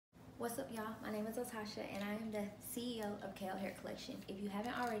What's up, y'all? My name is Otasha and I am the CEO of KO Hair Collection. If you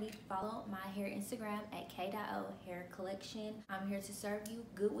haven't already, follow my hair Instagram at k.o hair collection. I'm here to serve you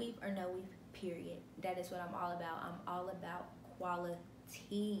good weave or no weave, period. That is what I'm all about. I'm all about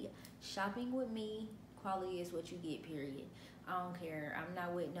quality. Shopping with me, quality is what you get, period. I don't care. I'm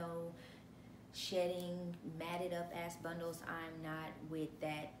not with no shedding, matted up ass bundles. I'm not with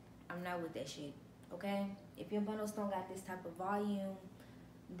that. I'm not with that shit, okay? If your bundles don't got this type of volume,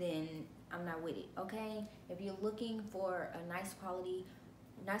 then I'm not with it, okay? If you're looking for a nice quality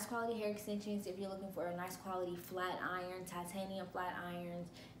hair extensions, if you're looking for a nice quality flat iron, titanium flat irons,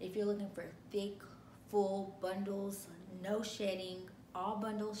 if you're looking for thick, full bundles, no shedding, all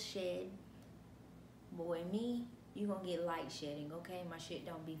bundles shed, boy, me, you gonna get light shedding, okay? My shit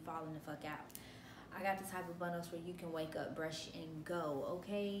don't be falling the fuck out. I got the type of bundles where you can wake up, brush, and go,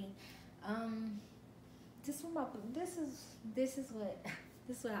 okay? This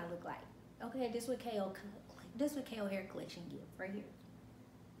is what I look like. Okay, this is what KO Hair Collection give right here.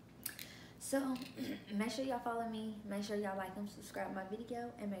 So make sure y'all follow me, make sure y'all like and subscribe my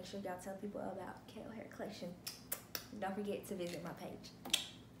video, and make sure y'all tell people about KO Hair Collection. Don't forget to visit my page.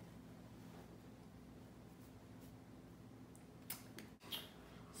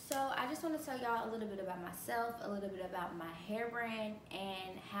 So I just want to tell y'all a little bit about myself, a little bit about my hair brand,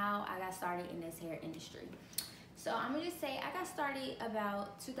 and how I got started in this hair industry. So I'm gonna just say I got started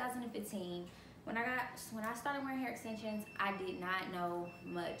about 2015. When I started wearing hair extensions, I did not know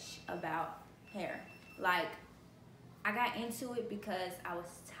much about hair. Like, I got into it because I was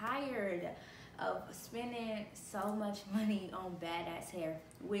tired of spending so much money on badass hair,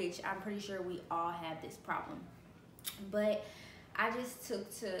 which I'm pretty sure we all have this problem. But I just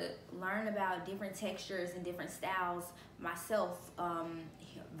took to learn about different textures and different styles myself.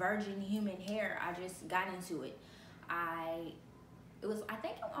 Virgin human hair, I just got into it. I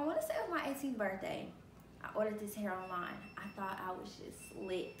want to say it was my 18th birthday. I ordered this hair online. I thought I was just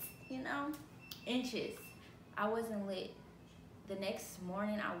lit, you know, inches. I wasn't lit. The next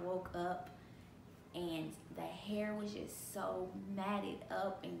morning I woke up and the hair was just so matted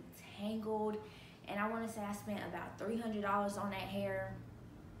up and tangled. And I want to say I spent about $300 on that hair.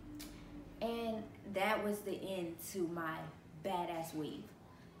 And that was the end to my badass weave.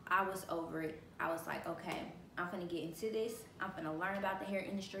 I was over it. I was like, okay, I'm gonna get into this. I'm gonna learn about the hair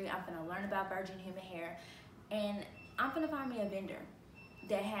industry. I'm gonna learn about virgin human hair. And I'm gonna find me a vendor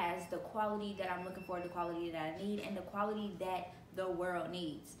that has the quality that I'm looking for, the quality that I need, and the quality that the world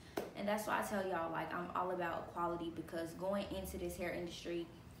needs. And that's why I tell y'all, like, I'm all about quality, because going into this hair industry,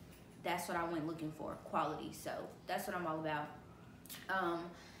 that's what I went looking for, quality. So that's what I'm all about.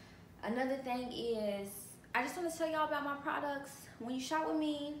 Another thing is, I just want to tell y'all about my products. When you shop with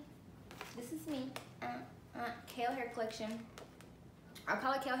me, this is me, KO Hair Collection. I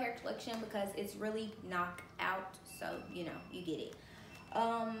call it KO Hair Collection because it's really knocked out, so you know, you get it.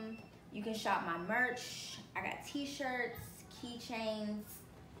 You can shop my merch. I got t-shirts, keychains,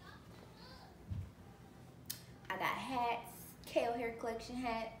 I got hats, KO Hair Collection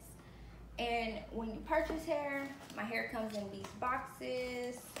hats. And when you purchase hair, my hair comes in these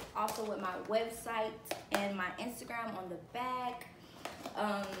boxes, also with my website and my Instagram on the back.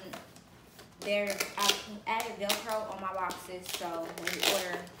 I've added Velcro on my boxes, so when you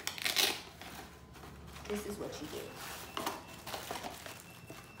order, this is what you get.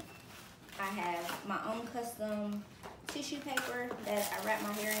 I have my own custom tissue paper that I wrap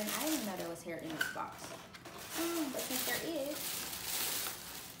my hair in. I didn't even know there was hair in this box, but since there is,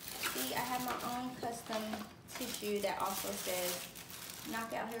 see, I have my own custom tissue that also says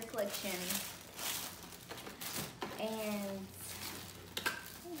Knockout Hair Collection. And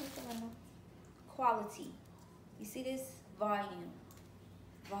quality. You see this? Volume.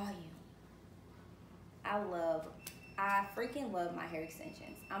 I freaking love my hair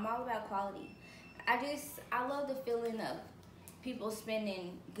extensions. I'm all about quality. I love the feeling of people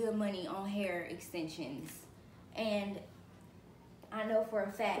spending good money on hair extensions. And I know for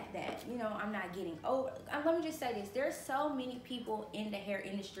a fact that, you know, I'm not getting old. Let me just say this. There's so many people in the hair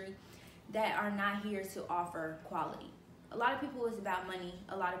industry that are not here to offer quality. A lot of people is about money.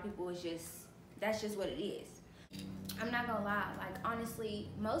 A lot of people is just, that's just what it is. I'm not gonna lie. Like, honestly,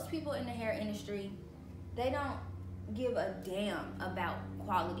 most people in the hair industry, they don't give a damn about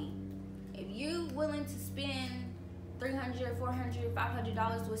quality. If you willing to spend $300, $400,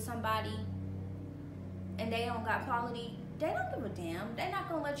 $500 with somebody and they don't got quality, they don't give a damn. They're not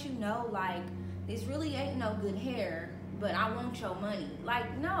gonna let you know, like, this really ain't no good hair, but I want your money.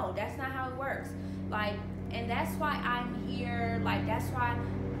 Like, no, that's not how it works. Like, and that's why I'm here. Like, that's why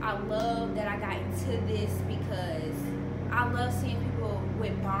I love that I got into this, because I love seeing people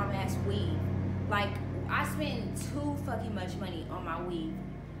with bomb ass Like, I spend too fucking much money on my weave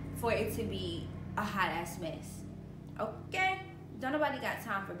for it to be a hot ass mess. Okay? Don't nobody got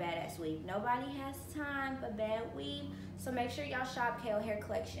time for badass weave. Nobody has time for bad weave. So make sure y'all shop Kale Hair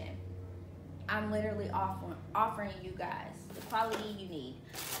Collection. I'm literally offering you guys the quality you need.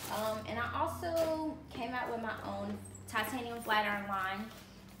 And I also came out with my own titanium flat iron line.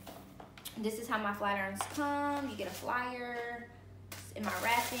 This is how my flat irons come. You get a flyer in my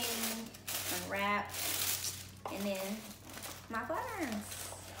wrapping, unwrap, and then my flat irons.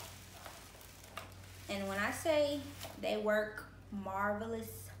 And when I say they work marvelous,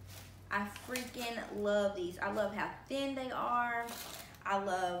 I freaking love these. I love how thin they are.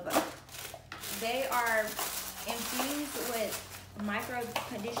 They are infused with micro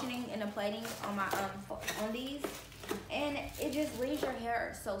conditioning and the plating on my on these, and it just leaves your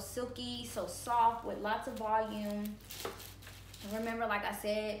hair so silky, so soft, with lots of volume. Remember, like I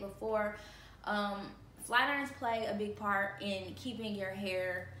said before, flat irons play a big part in keeping your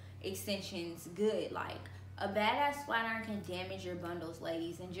hair extensions good. Like, a badass flat iron can damage your bundles,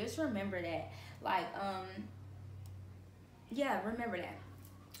 ladies, and just remember that. Like, yeah, remember that.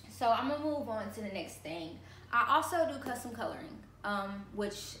 So I'm gonna move on to the next thing. I also do custom coloring,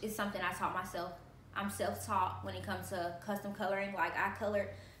 which is something I taught myself. I'm self-taught when it comes to custom coloring. Like, I colored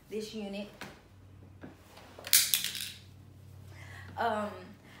this unit.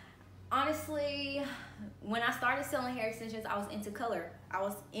 Honestly, when I started selling hair extensions, I was into color. I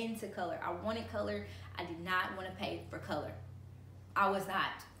wanted color. I did not want to pay for color. I was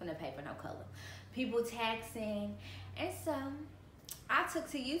not gonna pay for no color. People taxing, and so I took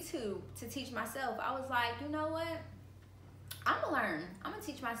to YouTube to teach myself. I was like, you know what? I'm gonna learn. I'm gonna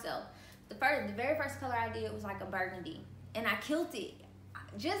teach myself. The very first color I did was like a burgundy, and I killed it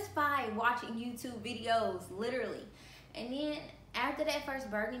just by watching YouTube videos, literally. And then after that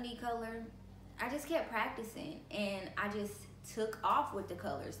first burgundy color, I just kept practicing, and I just took off with the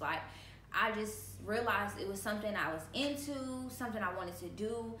colors. Like, I just realized it was something I was into, something I wanted to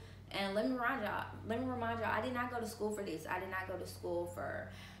do. And let me remind y'all, I did not go to school for this. I did not go to school for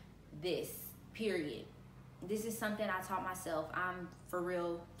this, period. This is something I taught myself. I'm for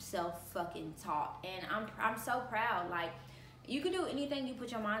real self-fucking-taught. And I'm so proud. Like, you can do anything you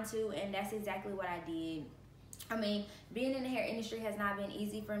put your mind to, and that's exactly what I did. I mean, being in the hair industry has not been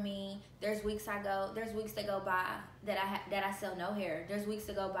easy for me. There's weeks that go by that I sell no hair. There's weeks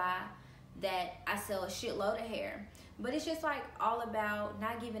that go by that I sell a shitload of hair. But it's just like all about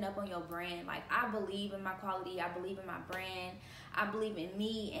not giving up on your brand. Like, I believe in my quality. I believe in my brand. I believe in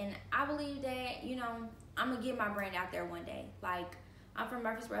me. And I believe that, you know, I'm going to get my brand out there one day. Like, I'm from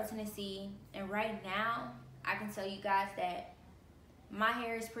Murfreesboro, Tennessee. And right now, I can tell you guys that my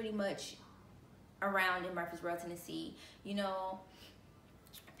hair is pretty much around in Murfreesboro, Tennessee. You know,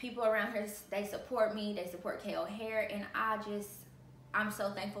 people around here, they support me. They support KO Hair. And I'm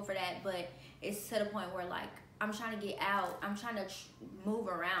so thankful for that. But it's to the point where, like, I'm trying to get out. I'm trying to move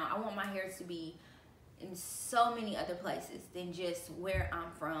around. I want my hair to be in so many other places than just where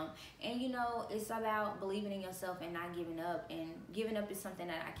I'm from. And, you know, it's about believing in yourself and not giving up. And giving up is something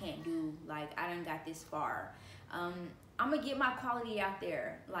that I can't do. Like, I done got this far. I'm going to get my quality out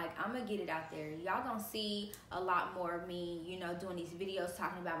there. Like, I'm going to get it out there. Y'all going to see a lot more of me, you know, doing these videos,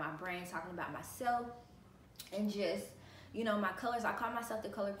 talking about my brand, talking about myself. And just, you know, my colors. I call myself the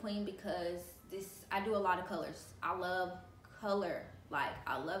color queen because I do a lot of colors. I love color. Like,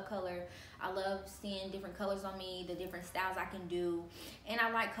 I love color. I love seeing different colors on me, the different styles I can do. And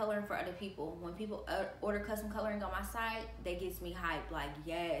I like coloring for other people. When people order custom coloring on my site, that gets me hyped. Like,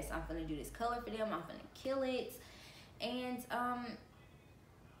 yes, I'm gonna do this color for them. I'm gonna kill it. And,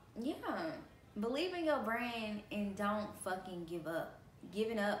 yeah. Believe in your brand and don't fucking give up.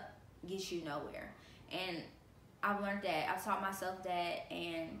 Giving up gets you nowhere. And I've learned that. I've taught myself that.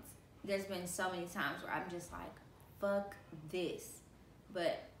 And there's been so many times where I'm just like, fuck this.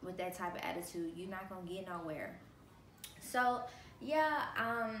 But with that type of attitude, you're not gonna get nowhere. So yeah,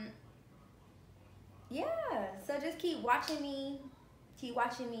 so just keep watching me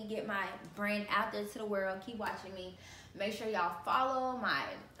get my brand out there to the world. Keep watching me. Make sure y'all follow my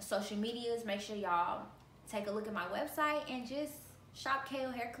social medias. Make sure y'all take a look at my website and just shop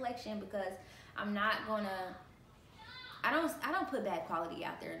KO Hair Collection, because I'm not gonna, I don't put bad quality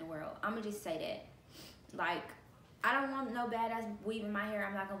out there in the world. I'm gonna just say that. Like, I don't want no badass weave in my hair.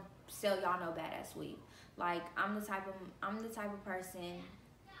 I'm not gonna sell y'all no badass weave. Like, I'm the type of person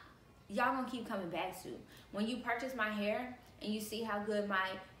y'all gonna keep coming back to. When you purchase my hair and you see how good my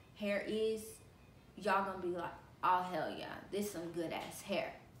hair is, y'all gonna be like, oh hell yeah, this some good ass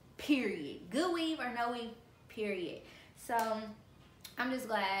hair. Period. Good weave or no weave, period. So I'm just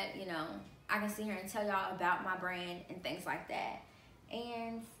glad, you know, I can sit here and tell y'all about my brand and things like that.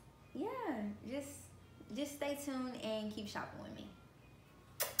 And yeah, just stay tuned and keep shopping with me.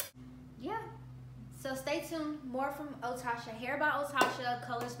 Yeah. So stay tuned. More from Otasha. Hair by Otasha.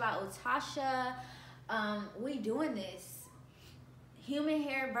 Colors by Otasha. We doing this. Human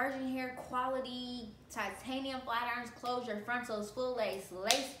hair, virgin hair, quality, titanium flat irons, closure, frontals, full lace,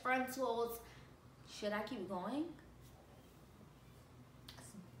 lace frontals. Should I keep going?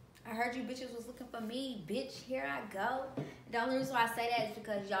 I heard you bitches was looking for me. Bitch, here I go. The only reason why I say that is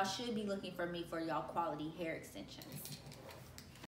because y'all should be looking for me for y'all quality hair extensions.